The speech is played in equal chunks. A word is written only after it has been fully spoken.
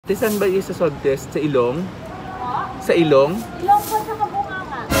Saan ba Isaswab test? Sa ilong? Sa ilong? Ilong po sa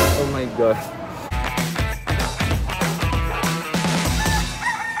kabunganga. Oh my God.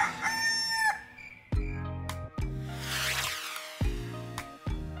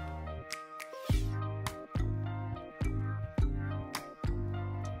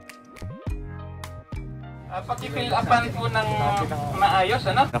 Pag-fill upan po ng maayos,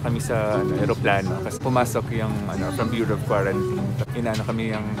 ano? Na kami sa aeroplano kasi pumasok yung from Bureau of Quarantine. Inaano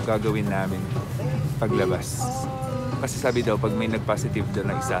kami yung gagawin namin paglabas. Kasi sabi daw pag may nag-positive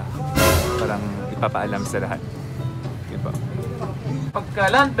doon na isa, parang ipapaalam sa lahat. Diba? Pagka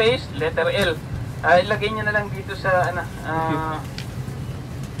land-based, letter L. Ilagay niyo na lang dito sa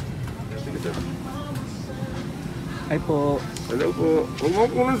Hi po. Hello po. Huwag mo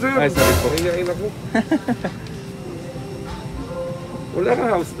po na sir. Ay, sorry po. Mahihain ako. Wala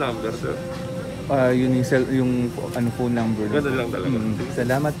kang house number sir. Yun yung phone number. Ganda lang talaga.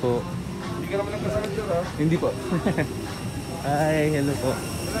 Salamat po. Hindi ka naman nagkasakit sir ha? Hindi po. Hi, hello po.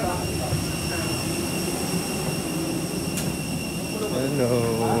 Hello.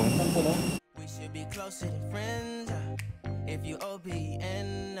 We should be closer than friends. If you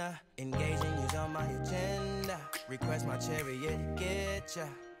OPN, engaging is on my agenda. Request my chariot to get ya.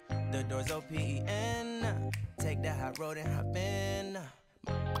 The door's OPN. Take the hot road and hop in.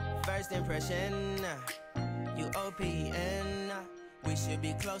 First impression, you OPN. We should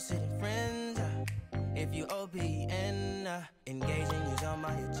be closer than friends. If you OPN, engaging is on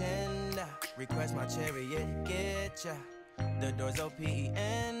my agenda. Request my chariot to get ya. The door's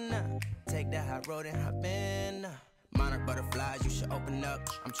OPN. Take the hot road and hop in. Monarch butterflies, you should open up.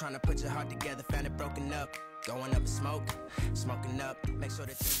 I'm trying to put your heart together, found it broken up. Going up in smoke, smoking up. Make sure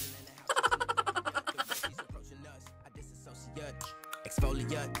the tension in the house. She's approaching us. I disassociate,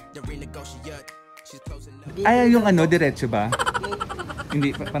 exfoliate, the renegotiate. She's closing up. Ay, yung diretso ba?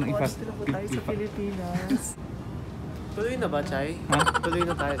 Hindi, parang i-fast. Tayo sa Pilipinas. Tuloy na ba, Chay? Ha? Tuloy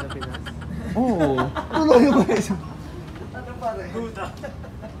na tayo sa Pinas? Oo. Tuloy ba? Ano pare? Buta.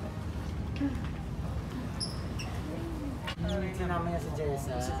 Sinama niya si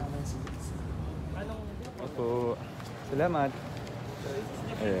Jessa. Opo. Salamat.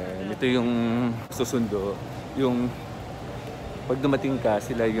 Ito yung susundo. Yung pag dumating ka,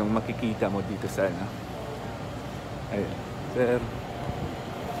 sila yung makikita mo dito sa Ayan. Sir.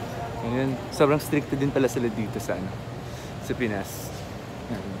 Ayan. Sobrang stricto din pala sila dito sa sa Pinas.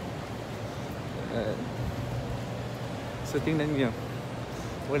 So tingnan niyo.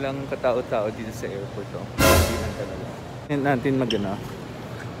 Walang katao-tao dito sa airport. Hindi lang talaga. Tingnan natin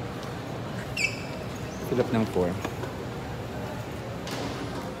fill up ng form.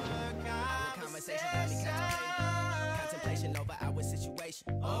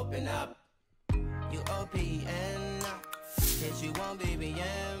 Open up, you OPN, hit you on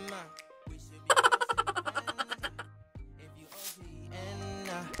BBM. We should be if you OPN,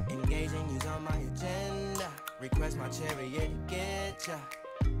 engaging you's on my agenda. Request my chariot to get ya.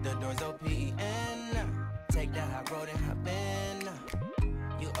 The door's OPN. Take the hot road and hop in.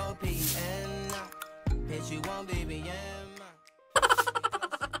 You OPN, hit you on BBM.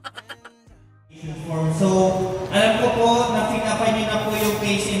 So, alam ko po, na-pick-upan nyo na po yung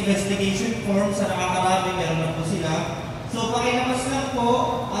case investigation form sa nakakarami, meron na po sila. So, pakilabas lang po,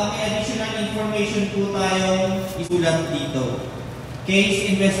 may additional information po tayong isulat dito.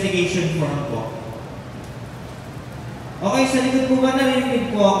 Case investigation form po. Okay, sa likod po ba narinig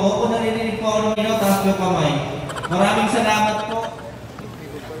po ako? Kung narinig po ako ng ino, taas po kamay. Maraming salamat po.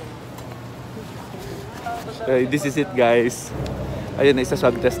 This is it, guys. Ayun na,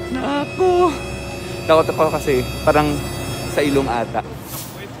 Isaswab test na ako. Takot ako kasi parang sa ilong ata.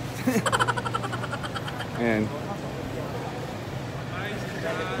 Ayan.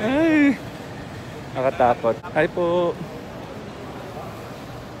 Ay, nakatakot. Hi po.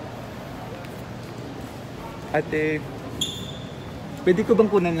 Ate, pwede ko bang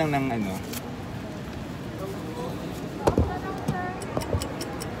kunan lang ng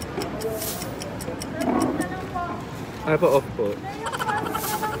Ano po, off po.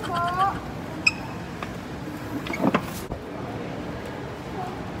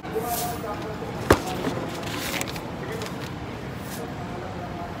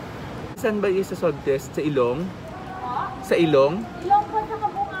 Saan ba Isaswab test? Sa ilong? Sa ilong? Ilong po sa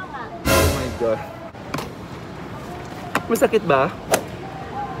kabunganga. Oh my God. Masakit ba?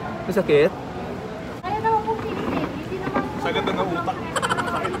 Masakit? Kaya naman po pipitin. Hindi naman po. Sagad na ng utak.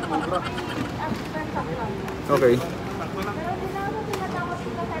 Sakit ng ubra. Okay. Pero hindi naman tinatawag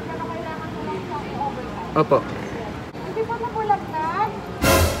sila sa na kailangan mo lang sa overtime. Opo. Hindi po nabulagnan.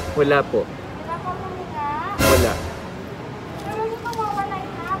 Wala po. Wala po huminga. Wala. Pero hindi po mawala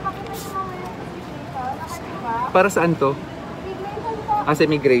na. Para saan to? Immigration po. Sa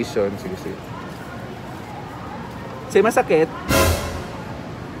immigration. Sige, sige. Say, masakit?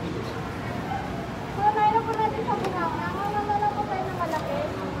 So, naila po natin sa bunang. Nangangalala po tayo ng malaki.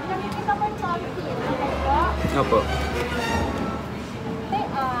 Nakikita po yung toxin. Okay po? Opo. Say,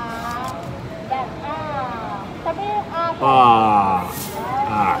 yan, sabi yung Ah.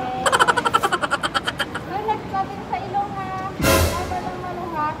 Yung next natin sa ilong ha.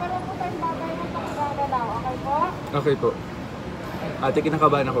 Malong ha. Pero po tayong babay ng pagkagalaw. Okay po? Okay po. Ate,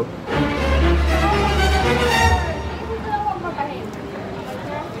 kinakabahan ako. Isip ko lang huwag mabahin. Okay,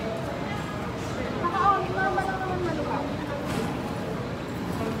 sir? Naka-on. Normal lang naman maluha.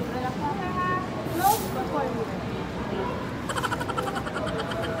 Relax na, sir ha. Close before you.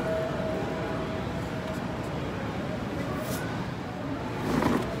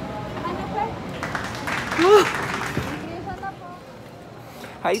 Ano, sir? Immigration na po.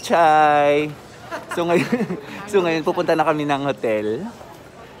 Hi, Chay! So ngayon pupunta na kami ng hotel.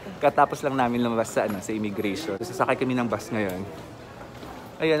 Katapos lang namin lumabas sa immigration. Sasakay kami ng bus ngayon.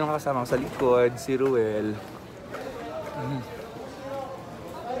 Ayan, ang kasama ko sa likod, si Ruel.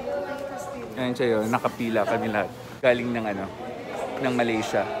 Ayan siya yun, nakapila kami lahat. Galing ng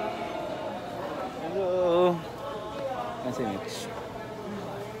Malaysia. Hello! Ayan si Mitch.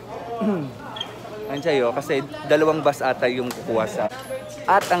 Ayan siya yun, kasi dalawang bus ata yung kukuha sa...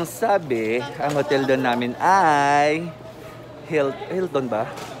 At ang sabi, ang hotel doon namin ay... Hilton ba?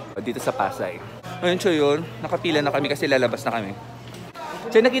 Dito sa Pasay. Ayun siya yun, nakapila na kami kasi lalabas na kami.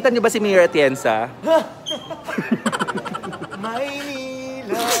 So, nakita niyo ba si Mira Atienza?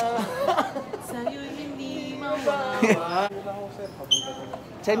 Maynila, sa'yo hindi mawawa.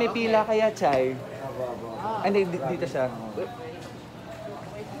 Chay, may pila kaya, Chay? Hindi, dito siya.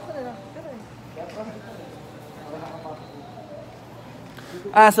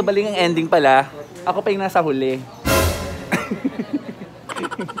 So baling ang ending pala. Ako pa yung nasa huli.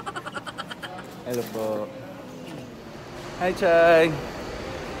 Hello po. Hi, Chay.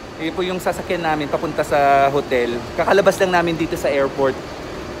 Ito po yung sasakyan namin papunta sa hotel. Kakalabas lang namin dito sa airport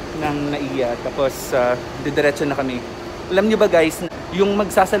ng Naiya. Tapos didiretso na kami. Alam niyo ba guys, yung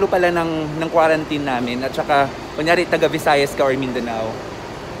magsasalo pala ng quarantine namin at saka kunyari taga Visayas ka or Mindanao,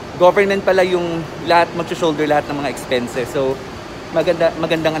 government pala yung lahat mag-shoulder lahat ng mga expenses. So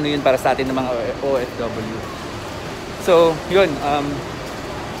magandang ano yun para sa atin ng mga OFW. So yun,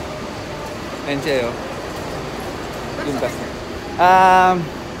 ayun siya yun. Yung bus niya.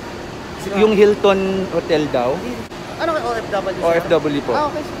 Yung Hilton Hotel daw. Ano kay OFW? OFW po.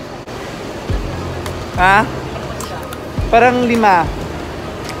 Okay. Ha? Parang 5.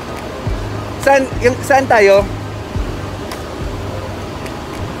 Saan tayo?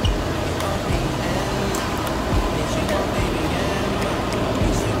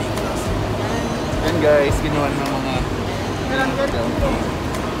 Yan guys, ginawa ng mga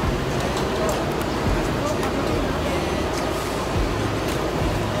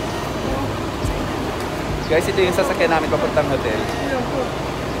guys, ito yung sasakyan namin papuntang hotel.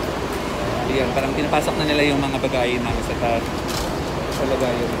 Ayan, parang pinapasok na nila yung mga bagahe namin sa taas. Sa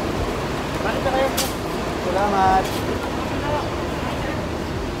lagayan. Bakit na kayo? Salamat!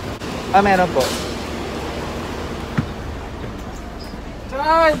 Meron po.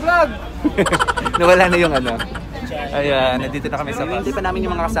 Chay, vlog! Nawala na yung ano. Ayan, nandito na kami sa bus. Hindi pa namin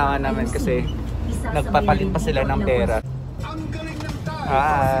yung mga kasama namin kasi nagpapalit pa sila ng pera.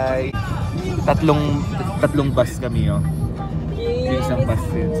 Hi! Tatlong bus kami, oh. Yung isang bus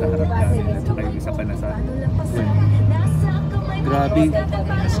yun sa harap namin at saka yung isa pa na sa yun. Grabe.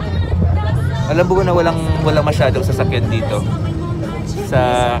 Alam mo na walang masyadong sasakyan dito sa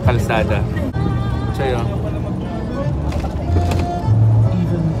kalsada. So yun.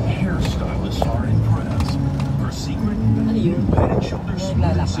 Even hairstylists are impressed. Her secret? Head and Shoulders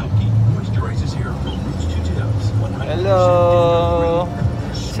Smooth and Silky moisturizes hair from roots to tips. Hello!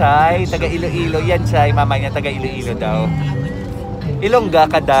 Chay, taga Iloilo. Yan, Chay. Mama niya taga Iloilo daw. Ilongga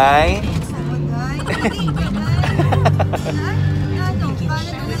ka, Day?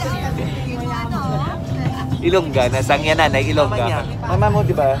 Ilongga, nasang yan nanay, Ilongga. Mama mo,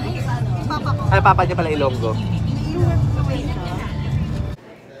 di ba? Ay, papa niya pala Ilonggo.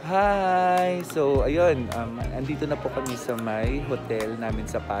 Hi! So, ayun, andito na po kami sa may hotel namin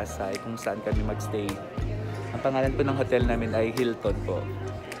sa Pasay kung saan kami magstay. Ang pangalan po ng hotel namin ay Hilton po.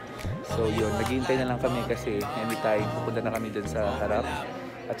 So yun, naghihintay na lang kami kasi anytime pupunta na kami dun sa harap.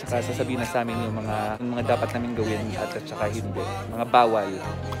 At saka sasabihin na sa amin yung mga dapat namin gawin at saka hindi. Mga bawal.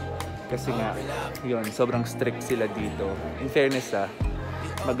 Kasi nga, yun, sobrang strict sila dito. In fairness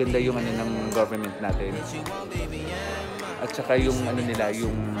maganda yung ano ng government natin. At saka yung ano nila,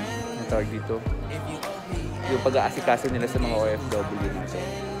 yung tawag dito, yung pag-aasikaso nila sa mga OFW nito.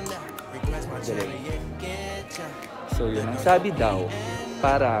 Galing. So yun, ang sabi daw,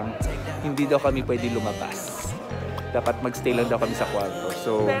 parang hindi daw kami pwede lumabas. Dapat magstay lang daw kami sa kwarto.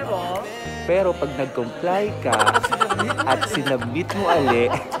 So, pero pag nag-comply ka at sinabit mo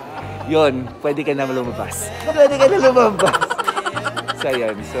yun, pwede ka na lumabas. Pwede ka na lumabas. So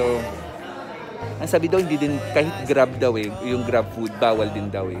yan, so ang sabi daw, hindi din, kahit grab daw yung grab food, bawal din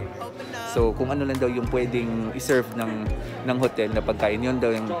daw So, kung ano lang daw yung pwedeng iserve ng hotel na pagkain, yun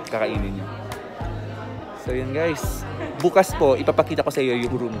daw yung kakainin nyo. So, yun guys. Bukas po, ipapakita ko sa iyo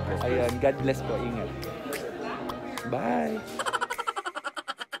yung room ko. Ayan, God bless po. Ingat. Bye!